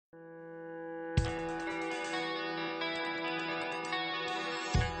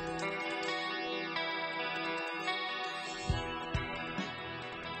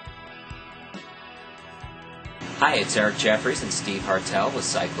Hi, it's Eric Jeffries and Steve Hartel with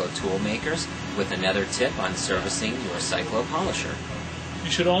Cyclo Toolmakers with another tip on servicing your Cyclo polisher.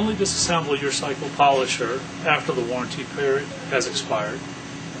 You should only disassemble your Cyclo polisher after the warranty period has expired.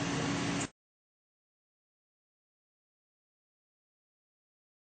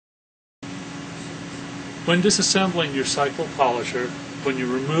 When disassembling your Cyclo polisher, when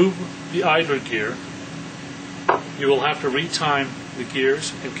you remove the idler gear, you will have to retime the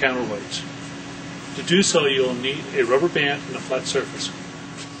gears and counterweights. To do so, you will need a rubber band and a flat surface.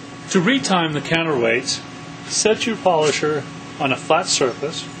 To retime the counterweights, set your polisher on a flat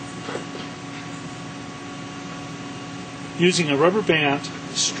surface. Using a rubber band,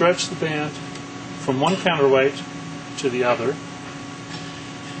 stretch the band from one counterweight to the other,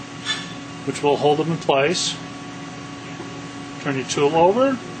 which will hold them in place. Turn your tool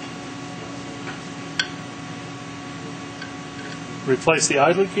over. Replace the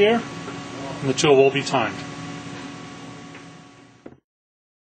idler gear, and the tool will be timed.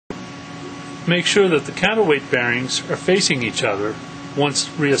 Make sure that the counterweight bearings are facing each other once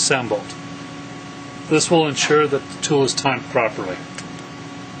reassembled. This will ensure that the tool is timed properly.